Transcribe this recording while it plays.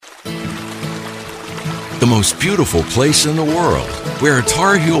the most beautiful place in the world, where a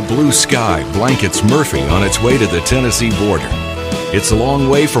Tar Heel blue sky blankets Murphy on its way to the Tennessee border. It's a long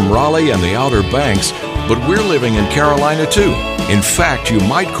way from Raleigh and the Outer Banks, but we're living in Carolina too. In fact, you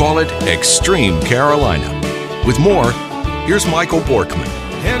might call it Extreme Carolina. With more, here's Michael Borkman.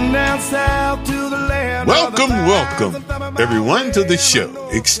 Welcome, everyone, to the show,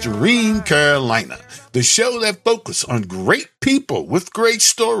 Extreme Carolina, the show that focuses on great people with great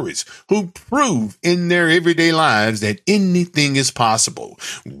stories who prove in their everyday lives that anything is possible.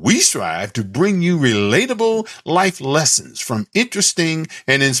 We strive to bring you relatable life lessons from interesting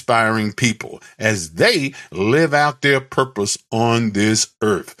and inspiring people as they live out their purpose on this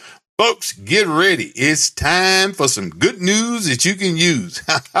earth. Folks, get ready. It's time for some good news that you can use.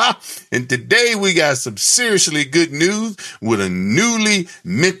 And today we got some seriously good news with a newly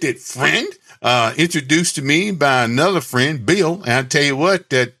minted friend, introduced to me by another friend, Bill. And I tell you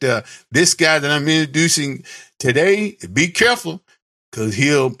what, that this guy that I'm introducing today, be careful, because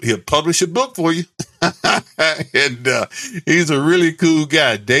he'll publish a book for you. And he's a really cool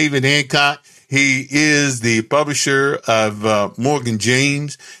guy, David Hancock. He is the publisher of Morgan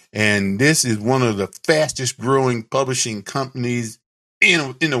James, and this is one of the fastest growing publishing companies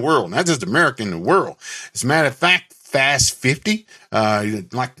in the world, not just America, in the world. As a matter of fact, Fast 50,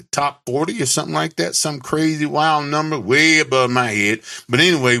 like the top 40 or something like that, some crazy wild number way above my head. But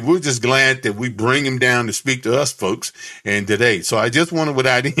anyway, we're just glad that we bring him down to speak to us folks and today. So I just want to,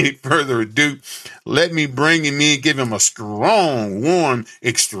 without any further ado, let me bring him in, give him a strong, warm,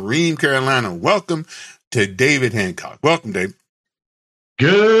 Extreme Carolina welcome to David Hancock. Welcome, Dave.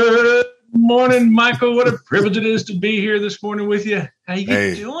 Good morning, Michael. What a privilege it is to be here this morning with you. How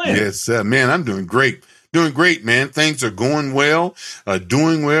you doing? Yes, man, I'm doing great. Doing great, man. Things are going well,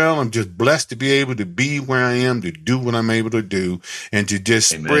 doing well. I'm just blessed to be able to be where I am, to do what I'm able to do, and to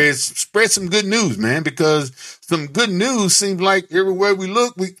just spread some good news, man, because some good news seems like everywhere we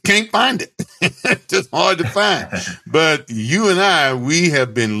look, we can't find it. It's just hard to find. But you and I, we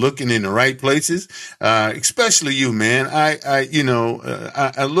have been looking in the right places, especially you, man.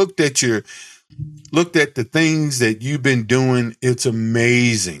 I looked at the things that you've been doing. It's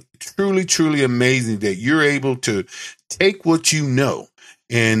amazing. Truly, truly amazing that you're able to take what you know.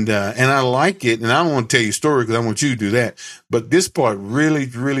 And I like it. And I don't want to tell you a story because I want you to do that. But this part really,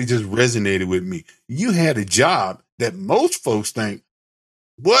 really just resonated with me. You had a job that most folks think,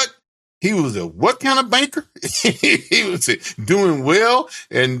 what? He was a what kind of banker? He was doing well.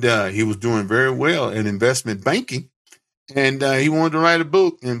 And he was doing very well in investment banking. And he wanted to write a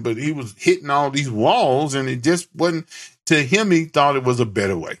book, but he was hitting all these walls, and it just wasn't, to him, he thought it was a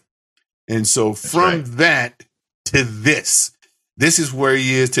better way. And so from that to this is where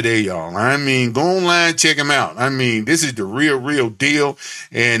he is today, y'all. I mean, go online, check him out. I mean, this is the real deal.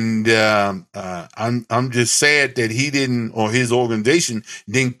 And I'm just sad that he didn't, or his organization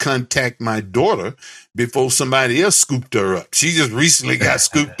didn't contact my daughter before somebody else scooped her up. She just recently got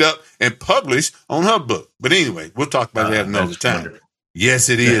scooped up and published on her book. But anyway, we'll talk about that another time. Wonderful. Yes,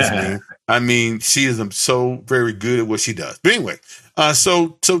 it is, man. I mean, she is so very good at what she does. But anyway,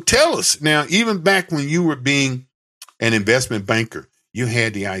 so tell us now, even back when you were being an investment banker, you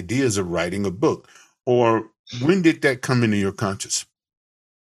had the ideas of writing a book, or when did that come into your conscious?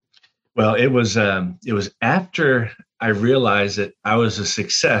 Well, it was after I realized that I was a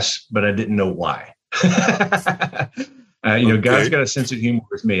success, but I didn't know why. God's got a sense of humor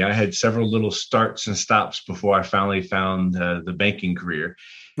with me. I had several little starts and stops before I finally found the banking career.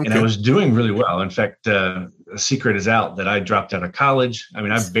 Okay. And I was doing really well. In fact, a secret is out that I dropped out of college. I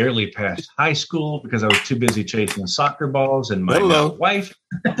mean, I barely passed high school because I was too busy chasing soccer balls and my wife.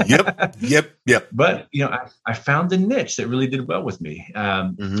 Yep. But, I found the niche that really did well with me.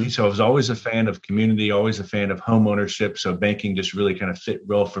 So I was always a fan of community, always a fan of home ownership. So banking just really kind of fit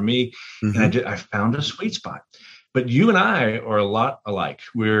well for me. Mm-hmm. And I found a sweet spot. But you and I are a lot alike.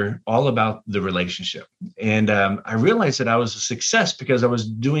 We're all about the relationship. And I realized that I was a success because I was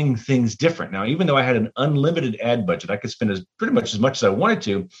doing things different. Now, even though I had an unlimited ad budget, I could spend pretty much as much as I wanted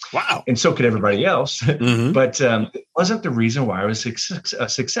to. Wow. And so could everybody else. Mm-hmm. But it wasn't the reason why I was a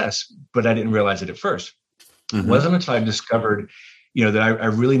success, but I didn't realize it at first. Mm-hmm. It wasn't until I discovered that I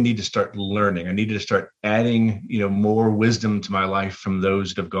really need to start learning. I needed to start adding, more wisdom to my life from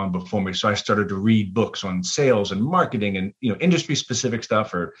those that have gone before me. So I started to read books on sales and marketing and, industry specific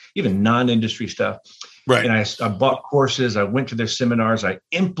stuff or even non-industry stuff. Right. And I bought courses. I went to their seminars. I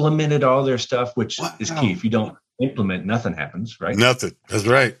implemented all their stuff, which is key. If you don't implement, nothing happens, right? Nothing. That's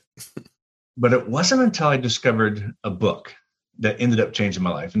right. But it wasn't until I discovered a book that ended up changing my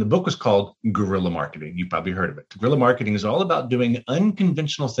life. And the book was called Guerrilla Marketing. You probably heard of it. Guerrilla Marketing is all about doing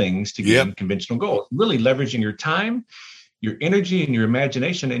unconventional things to gain conventional goals, really leveraging your time, your energy, and your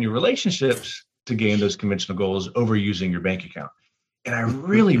imagination and your relationships to gain those conventional goals over using your bank account. And I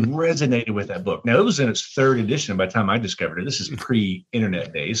really resonated with that book. Now, it was in its third edition by the time I discovered it. This is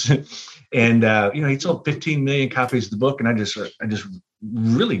pre-internet days. And, he sold 15 million copies of the book. And I just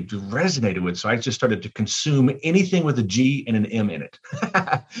really resonated with it. So I just started to consume anything with a G and an M in it.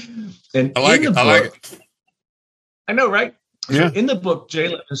 And I like it. I know, right? Yeah. So in the book,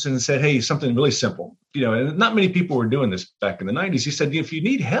 Jay Levinson said, hey, something really simple. And not many people were doing this back in the 90s. He said, if you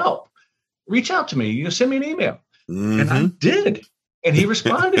need help, reach out to me. Send me an email. Mm-hmm. And I did. And he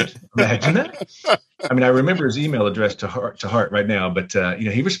responded. Imagine that. I mean, I remember his email address to heart right now, but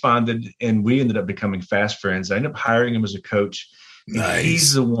he responded, and we ended up becoming fast friends. I ended up hiring him as a coach. Nice. And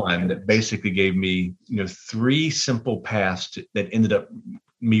he's the one that basically gave me, 3 simple paths that ended up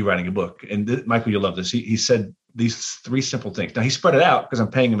me writing a book. And Michael, you'll love this. He said these 3 simple things. Now he spread it out because I'm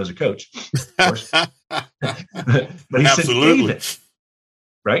paying him as a coach, of course. But he said, David,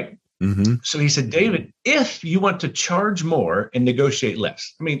 right? Mm-hmm. So he said, David, if you want to charge more and negotiate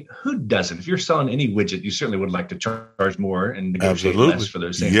less, I mean, who doesn't? If you're selling any widget, you certainly would like to charge more and negotiate less for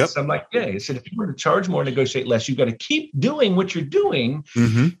those things. Yep. So I'm like, he said, if you want to charge more and negotiate less, you've got to keep doing what you're doing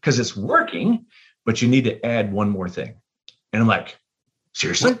because it's working, but you need to add one more thing. And I'm like,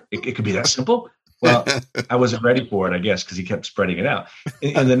 seriously? It could be that simple? Well, I wasn't ready for it, I guess, because he kept spreading it out.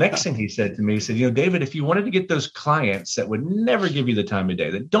 And the next thing he said to me, he said, David, if you wanted to get those clients that would never give you the time of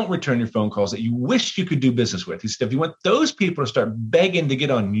day, that don't return your phone calls, that you wish you could do business with, he said, if you want those people to start begging to get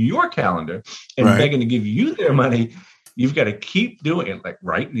on your calendar and begging to give you their money, you've got to keep doing it.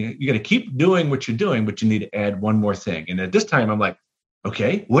 You got to keep doing what you're doing, but you need to add one more thing. And at this time, I'm like,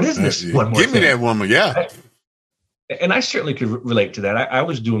 okay, what is this one more thing? Give me that one more, yeah. And I certainly could relate to that. I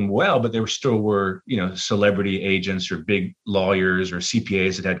was doing well, but there still were, celebrity agents or big lawyers or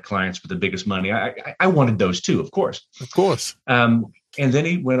CPAs that had clients with the biggest money. I wanted those too, of course. Of course. And then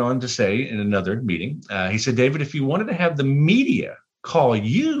he went on to say in another meeting, he said, David, if you wanted to have the media call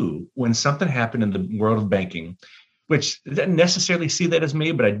you when something happened in the world of banking, which didn't necessarily see that as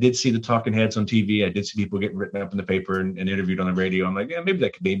me, but I did see the talking heads on TV. I did see people getting written up in the paper and interviewed on the radio. I'm like, yeah, maybe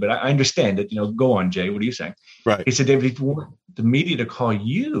that could be, but I understand it. Go on, Jay. What are you saying? Right. He said, David, if you want the media to call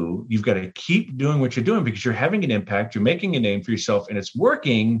you, you've got to keep doing what you're doing because you're having an impact. You're making a name for yourself and it's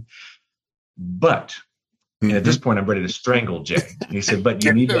working. But and at this point, I'm ready to strangle Jay. And he said, but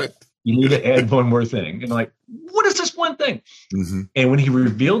you need to add one more thing. And I'm like, what is this one thing? Mm-hmm. And when he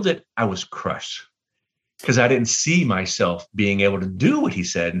revealed it, I was crushed. Because I didn't see myself being able to do what he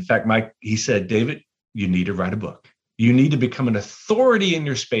said. In fact, he said, David, you need to write a book. You need to become an authority in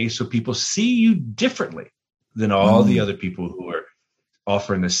your space so people see you differently than all the other people who are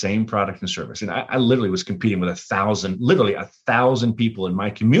offering the same product and service. And I literally was competing with 1,000 people in my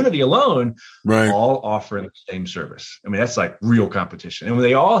community alone, all offering the same service. I mean, that's like real competition. And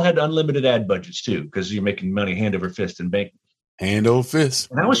they all had unlimited ad budgets too, because you're making money hand over fist in banking. Hand over fist.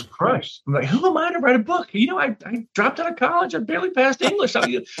 And I was crushed. I'm like, who am I to write a book? I dropped out of college. I barely passed English.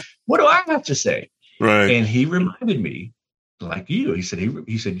 What do I have to say? Right. And he reminded me, like you, he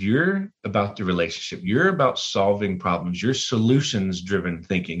said, you're about the relationship. You're about solving problems. You're solutions-driven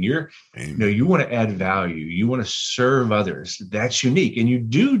thinking. You want to add value. You want to serve others. That's unique. And you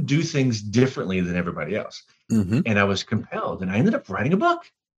do things differently than everybody else. Mm-hmm. And I was compelled. And I ended up writing a book.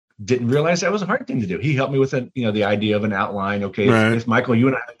 Didn't realize that was a hard thing to do. He helped me with the idea of an outline. Okay, if Michael, you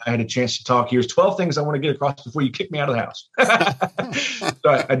and I had a chance to talk, here's 12 things I want to get across before you kick me out of the house.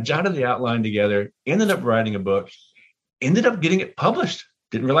 So I jotted the outline together, ended up writing a book, ended up getting it published.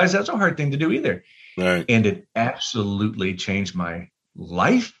 Didn't realize that's a hard thing to do either. Right. And it absolutely changed my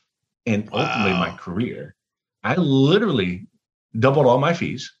life and ultimately my career. I literally doubled all my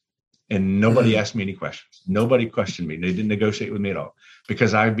fees. And nobody asked me any questions. Nobody questioned me. They didn't negotiate with me at all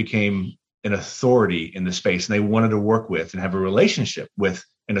because I became an authority in the space and they wanted to work with and have a relationship with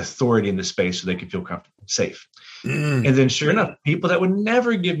an authority in the space so they could feel comfortable, safe. And then sure enough, people that would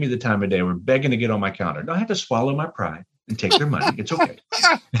never give me the time of day were begging to get on my calendar. No, I had to swallow my pride and take their money. It's okay.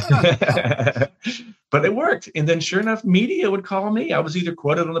 But it worked. And then sure enough, media would call me. I was either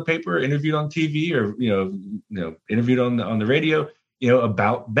quoted on the paper, interviewed on TV or, interviewed on the radio.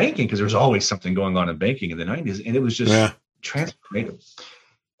 About banking, because there was always something going on in banking in the 90s. And it was just transformative.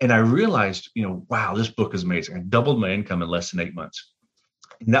 And I realized, wow, this book is amazing. I doubled my income in less than 8 months.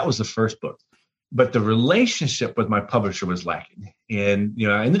 And that was the first book. But the relationship with my publisher was lacking. And,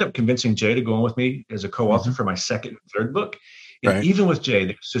 I ended up convincing Jay to go on with me as a co-author for my second and third book. And even with Jay,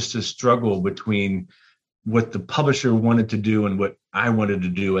 there was just a struggle between what the publisher wanted to do and what I wanted to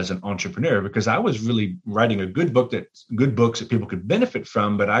do as an entrepreneur, because I was really writing a good books that people could benefit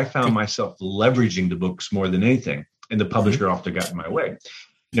from, but I found myself leveraging the books more than anything, and the publisher often got in my way.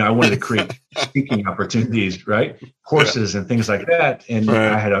 I wanted to create speaking opportunities, right? Courses and things like that. And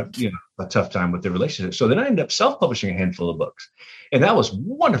I had a tough time with the relationship. So then I ended up self-publishing a handful of books. And that was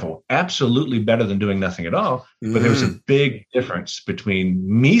wonderful. Absolutely better than doing nothing at all. But there was a big difference between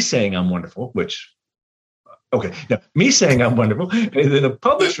me saying I'm wonderful, me saying I'm wonderful, and then a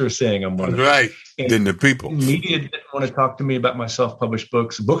publisher saying I'm wonderful. Right. Then the people. Media didn't want to talk to me about my self-published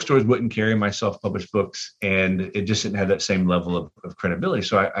books. Bookstores wouldn't carry my self-published books, and it just didn't have that same level of credibility.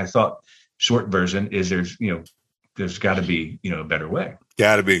 So I thought, short version is there's got to be a better way.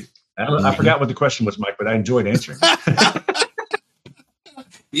 Got to be. I forgot what the question was, Mike, but I enjoyed answering.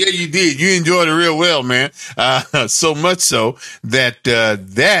 Yeah, you did. You enjoyed it real well, man. So much so that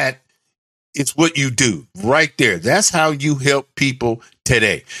that is what you do right there. That's how you help people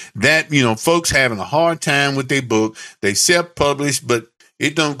today. That, folks having a hard time with their book, they self-publish, but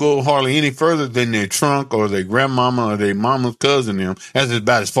it don't go hardly any further than their trunk or their grandmama or their mama's cousin. That's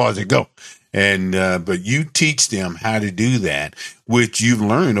about as far as they go. And, but you teach them how to do that, which you've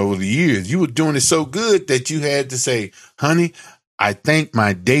learned over the years. You were doing it so good that you had to say, honey, I think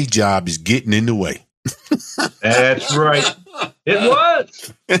my day job is getting in the way. That's right. It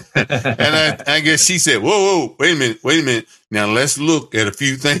was. And I guess she said, whoa, wait a minute. Now let's look at a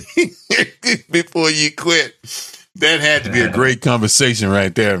few things before you quit. That had to be a great conversation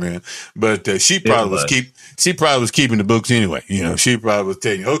right there, man. But she probably was keeping the books anyway. She probably was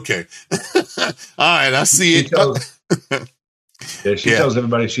telling you, okay, all right, I see it. She tells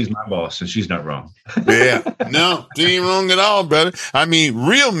everybody she's my boss, and she's not wrong. Yeah, no, she ain't wrong at all, brother. I mean,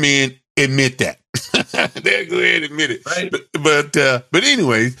 real men admit that. They'll go ahead and admit it. Right. But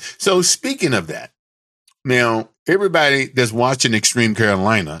anyways, so speaking of that, now everybody that's watching Extreme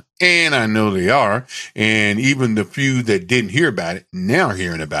Carolina, and I know they are, and even the few that didn't hear about it, now are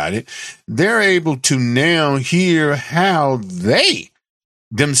hearing about it, they're able to now hear how they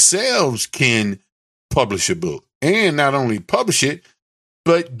themselves can publish a book. And not only publish it,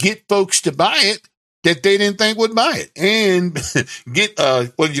 but get folks to buy it that they didn't think would buy it. And get,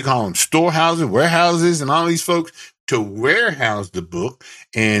 what do you call them? Storehouses, warehouses, and all these folks to warehouse the book.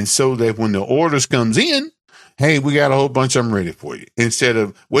 And so that when the orders comes in, hey, we got a whole bunch of them ready for you. Instead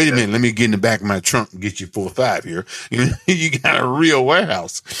of, wait a minute, let me get in the back of my trunk and get you 4 or 5 here. You got a real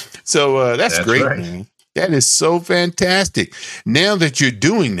warehouse. So that's great, right, man. That is so fantastic. Now that you're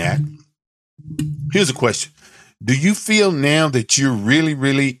doing that, here's a question. Do you feel now that you're really,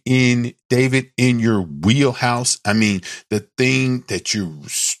 really in your wheelhouse? I mean, the thing that you're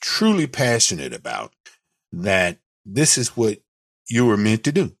truly passionate about, that this is what you were meant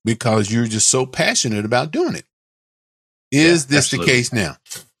to do because you're just so passionate about doing it. Is this absolutely the case now?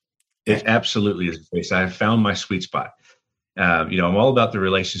 It absolutely is the case. I have found my sweet spot. I'm all about the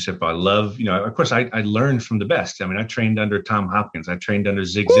relationship. I love, of course, I learned from the best. I mean, I trained under Tom Hopkins. I trained under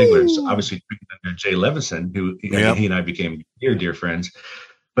Zig Ziglar. So obviously trained under Jay Levinson, who he and I became dear friends.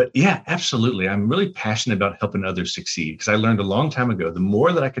 But yeah, absolutely. I'm really passionate about helping others succeed because I learned a long time ago, the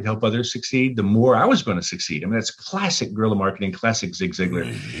more that I could help others succeed, the more I was going to succeed. I mean, that's classic guerrilla marketing, classic Zig Ziglar.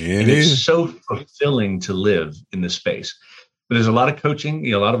 It's so fulfilling to live in this space. But there's a lot of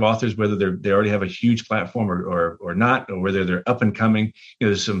coaching, a lot of authors, whether they already have a huge platform or not, or whether they're up and coming.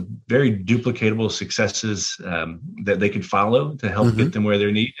 There's some very duplicatable successes that they can follow to help get them where they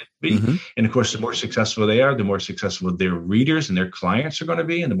need to be. And of course, the more successful they are, the more successful their readers and their clients are going to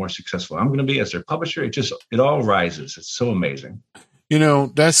be, and the more successful I'm going to be as their publisher. It all rises. It's so amazing.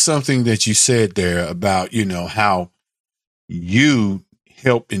 That's something that you said there about, how you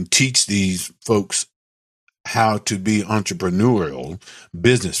help and teach these folks how to be entrepreneurial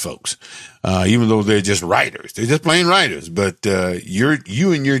business folks, even though they're just writers. They're just plain writers. But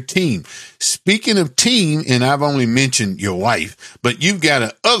you and your team. Speaking of team, and I've only mentioned your wife, but you've got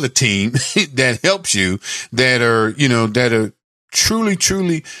a other team that helps you that are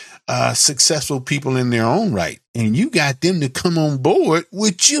truly successful people in their own right, and you got them to come on board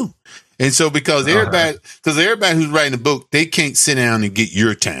with you. And so because everybody who's writing a book, they can't sit down and get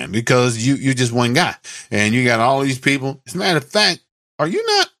your time because you're just one guy and you got all these people. As a matter of fact, are you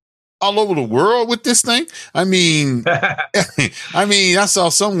not all over the world with this thing? I mean, I saw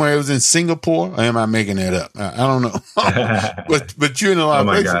somewhere it was in Singapore. Or am I making that up? I don't know. but you're in a lot of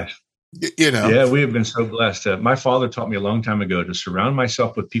places. Gosh. Yeah, we have been so blessed. My father taught me a long time ago to surround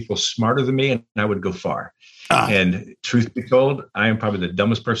myself with people smarter than me, and I would go far. And truth be told, I am probably the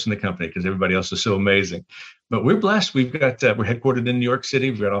dumbest person in the company because everybody else is so amazing. But we're blessed. We've got we're headquartered in New York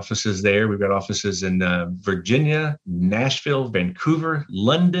City. We've got offices there. We've got offices in Virginia, Nashville, Vancouver,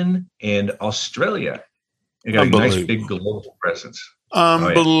 London, and Australia. We got a nice big global presence.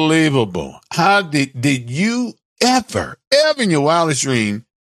 Unbelievable. How did you ever in your wildest dream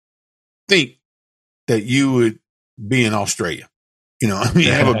think that you would be in Australia? You know, I mean,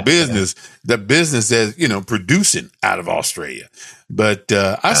 you have a business, the business as, you know, producing out of Australia. But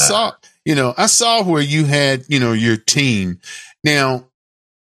I saw where you had, you know, your team. Now,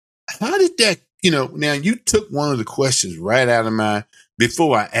 how did that, you know, now you took one of the questions right out of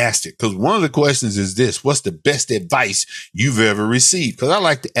before I asked it, because one of the questions is this: what's the best advice you've ever received? Because I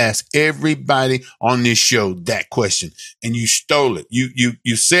like to ask everybody on this show that question, and you stole it.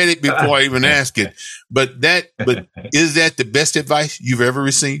 You said it before I even asked it, but is that the best advice you've ever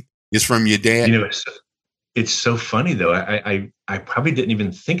received? Is from your dad? You know, it's so funny though. I probably didn't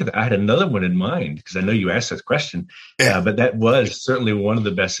even think of that. I had another one in mind because I know you asked that question. But that was certainly one of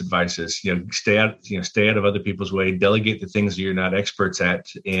the best advices. You know, stay out of other people's way. Delegate the things that you're not experts at,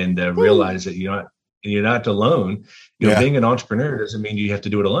 and realize that you're not alone. You know, being an entrepreneur doesn't mean you have to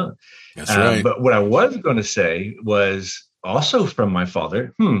do it alone. That's right. But what I was going to say was also from my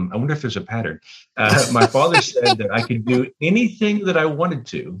father. I wonder if there's a pattern. My father said that I could do anything that I wanted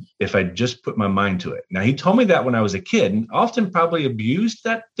to if I just put my mind to it. Now, he told me that when I was a kid, and often probably abused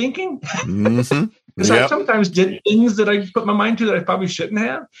that thinking. Because I sometimes did things that I put my mind to that I probably shouldn't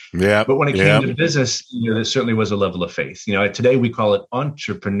have. Yeah. But when it came to business, you know, there certainly was a level of faith. You know, today we call it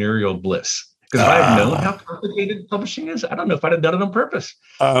entrepreneurial bliss. Because if I had known how complicated publishing is, I don't know if I'd have done it on purpose.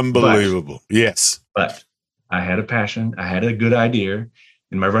 Unbelievable. But I had a passion. I had a good idea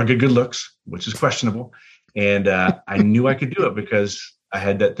and my rugged good looks, which is questionable. And I knew I could do it because I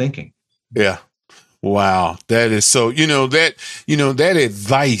had that thinking. Yeah. Wow. That is so, that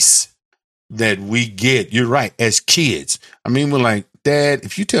advice that we get, you're right, as kids. I mean, we're like, Dad,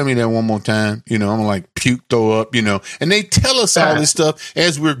 if you tell me that one more time, I'm gonna like puke, throw up, and they tell us all this stuff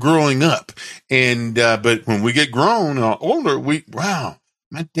as we're growing up. And, but when we get grown or older, wow,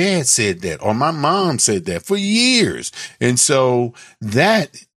 my dad said that, or my mom said that for years. And so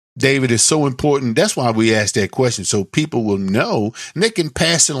that, David, is so important. That's why we ask that question, so people will know and they can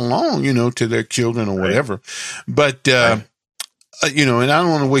pass it along, to their children or whatever. But, and I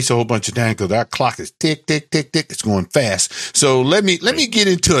don't want to waste a whole bunch of time because our clock is tick, tick, tick, tick. It's going fast. So let me get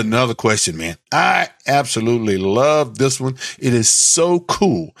into another question, man. I absolutely love this one. It is so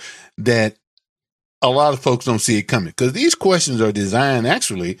cool that a lot of folks don't see it coming, because these questions are designed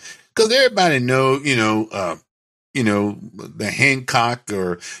actually because everybody know, the Hancock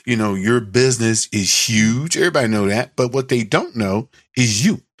or, your business is huge. Everybody know that. But what they don't know is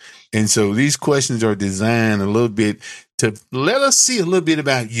you. And so these questions are designed a little bit to let us see a little bit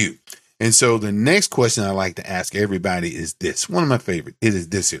about you. And so the next question I like to ask everybody is this. One of my favorite. It is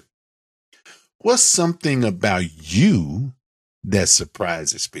this here. What's something about you that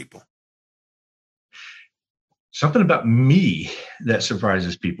surprises people? Something about me that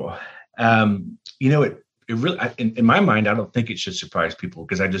surprises people. It really, in my mind, I don't think it should surprise people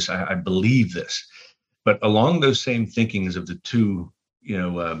because I believe this. But along those same thinkings of the two,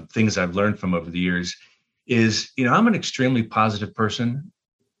 things I've learned from over the years is, I'm an extremely positive person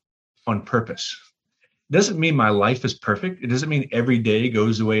on purpose. It doesn't mean my life is perfect. It doesn't mean every day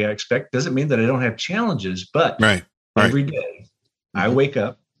goes the way I expect. It doesn't mean that I don't have challenges, but every day I wake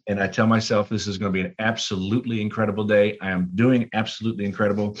up and I tell myself this is going to be an absolutely incredible day. I am doing absolutely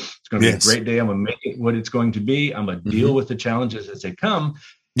incredible. It's going to be a great day. I'm going to make it what it's going to be. I'm going to deal with the challenges as they come.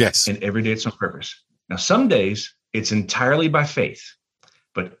 Yes. And every day it's on purpose. Now, some days it's entirely by faith,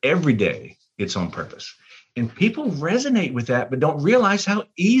 but every day it's on purpose. And people resonate with that, but don't realize how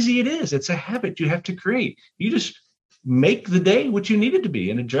easy it is. It's a habit you have to create. You just make the day what you need it to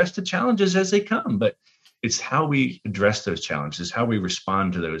be and address the challenges as they come. But it's how we address those challenges, how we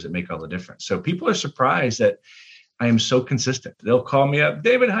respond to those that make all the difference. So people are surprised that I am so consistent. They'll call me up,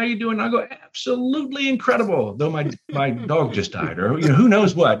 David, how you doing? I go, absolutely incredible. Though my dog just died, or who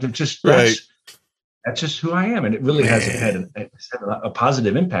knows what. It's just that's just who I am. And it really has had a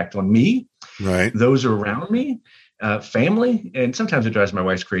positive impact on me, those around me, family. And sometimes it drives my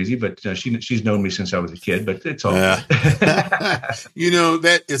wife crazy, but she's known me since I was a kid, but it's all good.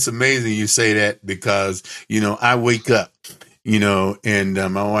 That it's amazing you say that, because, I wake up, and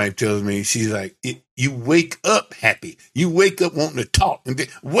my wife tells me, she's like, you wake up happy. You wake up wanting to talk and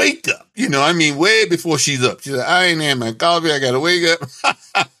wake up, way before she's up. She's like, I ain't had my coffee. I got to wake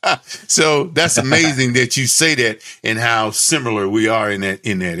up. So that's amazing that you say that and how similar we are in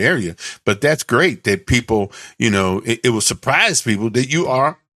that area. But that's great that people, it will surprise people that you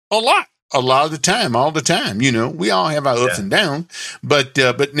are a lot of the time, all the time. We all have our ups and downs, but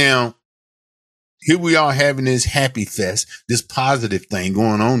now here we are having this happy fest, this positive thing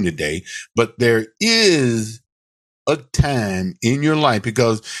going on today. But there is a time in your life,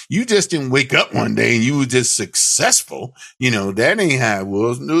 because you just didn't wake up one day and you were just successful. That ain't how it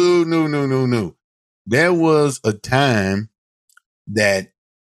was. No. There was a time that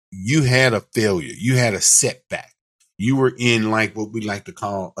you had a failure. You had a setback. You were in like what we like to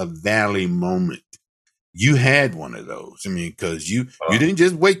call a valley moment. You had one of those. I mean, because you didn't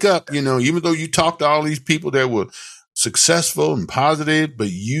just wake up, even though you talked to all these people that were successful and positive, but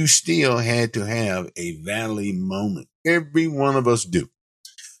you still had to have a valley moment. Every one of us do.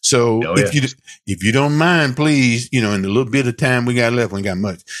 So if you don't mind, please, in the little bit of time we got left, we ain't got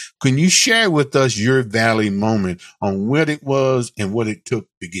much, can you share with us your valley moment on what it was and what it took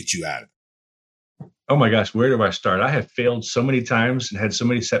to get you out of it? Oh my gosh, where do I start? I have failed so many times and had so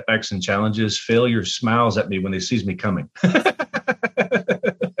many setbacks and challenges. Failure smiles at me when they sees me coming.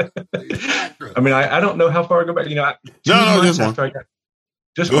 I mean, I don't know how far I go back.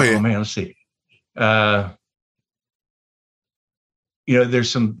 Just go ahead. Oh man, let's see. There's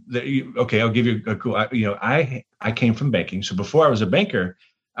some. Okay, I'll give you a cool. I came from banking, so before I was a banker,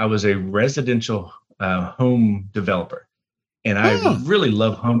 I was a residential home developer, and I really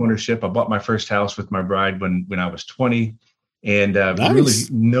love home ownership. I bought my first house with my bride when I was 20, and really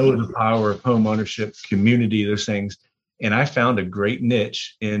know the power of home ownership, community, those things. And I found a great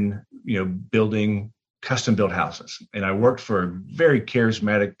niche in, building custom built houses. And I worked for a very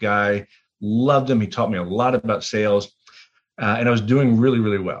charismatic guy, loved him. He taught me a lot about sales. And I was doing really,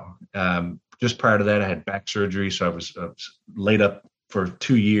 really well. Just prior to that, I had back surgery. So I was laid up for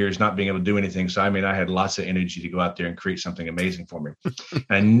 2 years, not being able to do anything. So, I had lots of energy to go out there and create something amazing for me.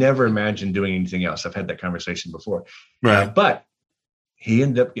 I never imagined doing anything else. I've had that conversation before. Right. But he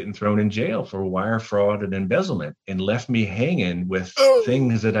ended up getting thrown in jail for wire fraud and embezzlement and left me hanging with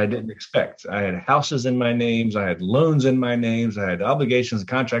things that I didn't expect. I had houses in my names. I had loans in my names. I had obligations and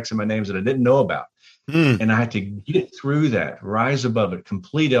contracts in my names that I didn't know about. And I had to get through that, rise above it,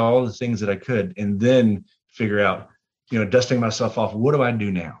 complete all the things that I could, and then figure out, dusting myself off, what do I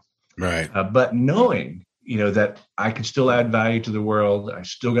do now? Right. But knowing, that I can still add value to the world. I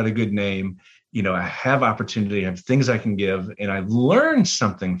still got a good name. I have opportunity, I have things I can give, and I learned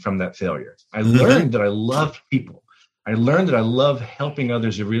something from that failure. I learned that I love people. I learned that I love helping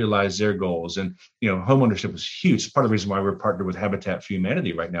others to realize their goals. And, homeownership was huge. It's part of the reason why we're partnered with Habitat for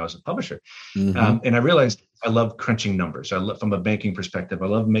Humanity right now as a publisher. And I realized I love crunching numbers. From a banking perspective, I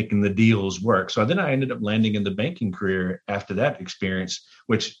love making the deals work. So then I ended up landing in the banking career after that experience,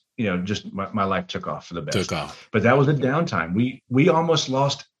 which, just my life took off for the best. But that was a downtime. We almost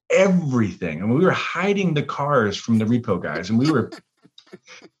lost everything. And we were hiding the cars from the repo guys. And we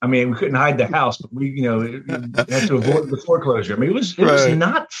couldn't hide the house, but we, had to avoid the foreclosure. It was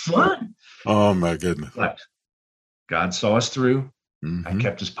not fun. Oh my goodness. But God saw us through. I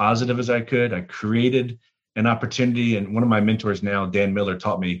kept as positive as I could. I created an opportunity. And one of my mentors now, Dan Miller,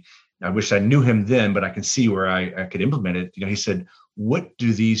 taught me, I wish I knew him then, but I can see where I could implement it. He said, what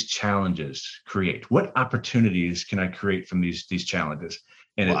do these challenges create? What opportunities can I create from these challenges?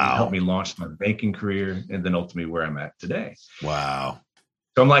 And it helped me launch my banking career and then ultimately where I'm at today. Wow.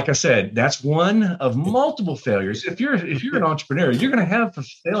 So like I said, that's one of multiple failures. If you're an entrepreneur, you're going to have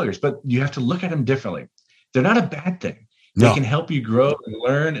failures, but you have to look at them differently. They're not a bad thing. They can help you grow and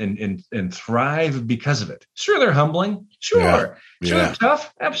learn and thrive because of it. Sure, they're humbling. Sure. They're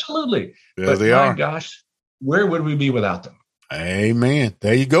tough. Absolutely. But my gosh, where would we be without them? Amen.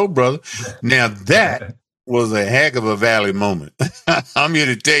 There you go, brother. Now that was a heck of a valley moment. I'm here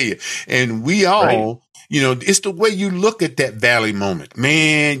to tell you. And we all, it's the way you look at that valley moment.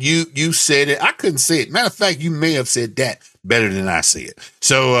 Man, you said it. I couldn't say it. Matter of fact, you may have said that better than I see it.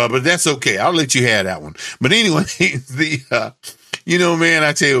 So, but that's okay. I'll let you have that one. But anyway, man,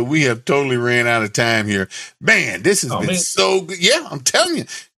 I tell you, we have totally ran out of time here. Man, this has been so good. Yeah, I'm telling you.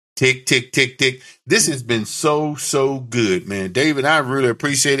 Tick, tick, tick, tick. This has been so good, man. David, I really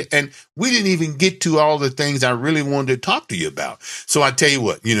appreciate it. And we didn't even get to all the things I really wanted to talk to you about. So I tell you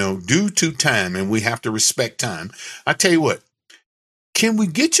what, due to time, and we have to respect time, I tell you what, can we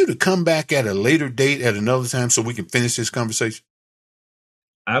get you to come back at a later date at another time so we can finish this conversation?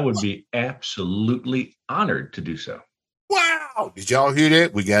 I would be absolutely honored to do so. Wow. Wow. Did y'all hear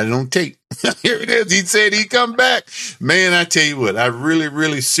that? We got it on tape. Here it is. He said he'd come back. Man, I tell you what, I really,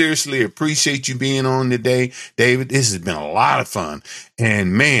 really seriously appreciate you being on today, David. This has been a lot of fun.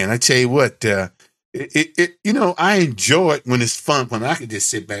 And man, I tell you what, I enjoy it when it's fun, when I can just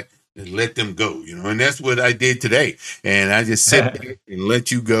sit back and let them go, and that's what I did today. And I just sit back and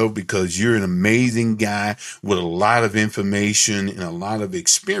let you go because you're an amazing guy with a lot of information and a lot of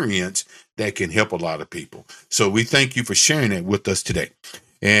experience that can help a lot of people. So we thank you for sharing that with us today.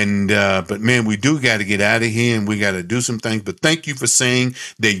 And, but man, we do got to get out of here and we got to do some things, but thank you for saying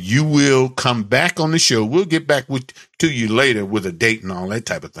that you will come back on the show. We'll get back to you later with a date and all that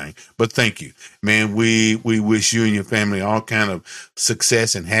type of thing. But thank you, man. We wish you and your family all kind of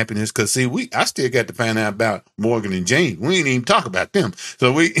success and happiness. Cause see, I still got to find out about Morgan and James. We ain't even talk about them.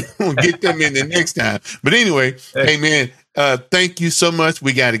 So we will get them in the next time. But anyway, hey man, thank you so much.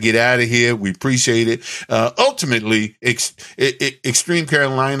 We got to get out of here. We appreciate it. Ultimately, Extreme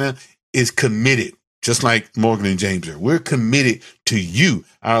Carolina is committed, just like Morgan and James are. We're committed to you,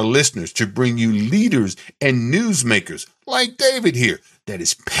 our listeners, to bring you leaders and newsmakers like David here that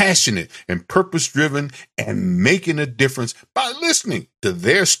is passionate and purpose-driven and making a difference by listening to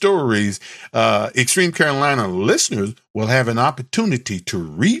their stories. Extreme Carolina listeners will have an opportunity to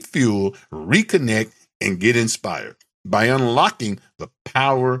refuel, reconnect, and get inspired by unlocking the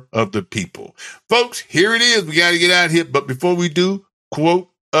power of the people. Folks, here it is. We got to get out of here. But before we do, quote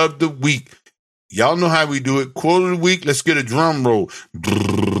of the week. Y'all know how we do it. Quote of the week. Let's get a drum roll.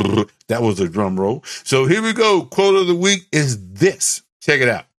 That was a drum roll. So here we go. Quote of the week is this. Check it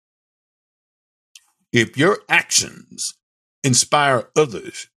out. If your actions inspire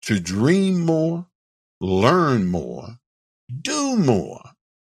others to dream more, learn more, do more,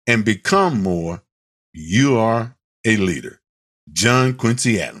 and become more, you are a leader. John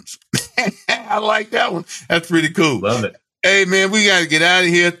Quincy Adams. I like that one. That's pretty cool. Love it. Hey, man, we got to get out of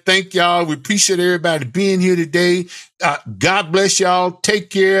here. Thank y'all. We appreciate everybody being here today. God bless y'all.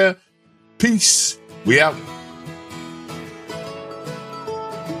 Take care. Peace. We out.